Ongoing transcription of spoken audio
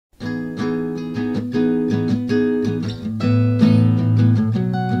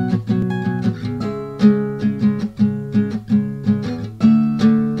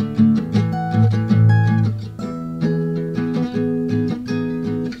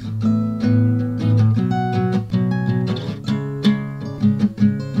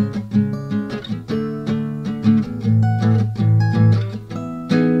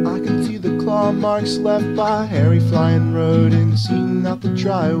marks left by hairy flying rodents eating out the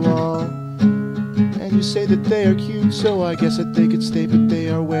drywall. And you say that they are cute, so I guess that they could stay, but they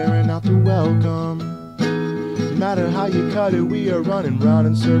are wearing out their welcome. No matter how you cut it, we are running round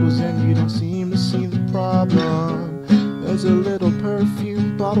in circles, and you don't seem to see the problem. There's a little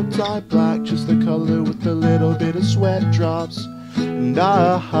perfume bottle dyed black, just the color with a little bit of sweat drops. And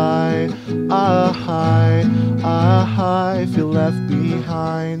I feel left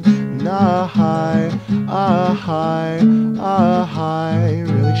behind. And I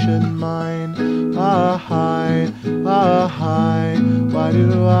really shouldn't mind. Why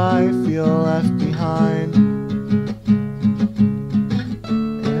do I feel left behind?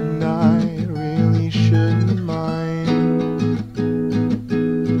 And I really shouldn't mind.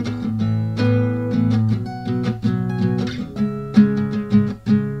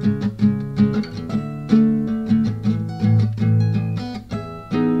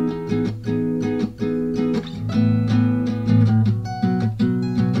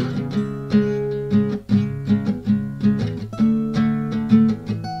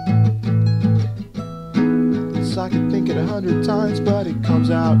 I could think it 100 times, but it comes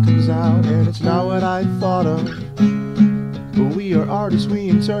out, and it's not what I thought of. But we are artists, we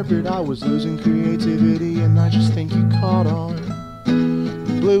interpret. I was losing creativity, and I just think you caught on.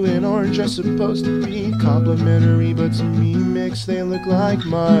 Blue and orange are supposed to be complementary, but to me mixed they look like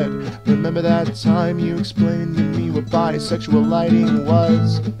mud. Remember that time you explained to me what bisexual lighting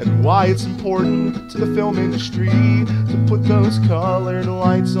was, and why it's important to the film industry to put those colored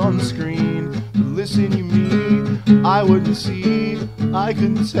lights on the screen. But listen, you mean I wouldn't see, I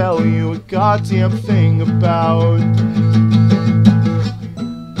couldn't tell you a goddamn thing about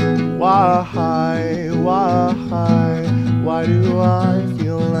why do I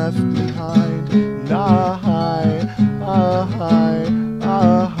feel left behind? And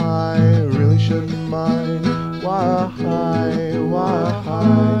I really shouldn't mind. Why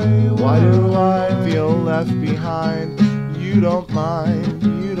do I feel left behind? You don't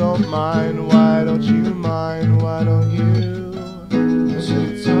mind, why don't you mind, why don't you? Most of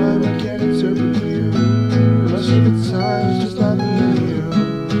the time I can't interpret you. Most of the time it's just not me and you.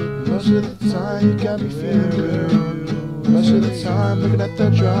 Most of the time you got me feeling blue. Most of the time looking at the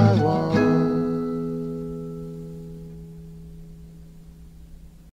drywall.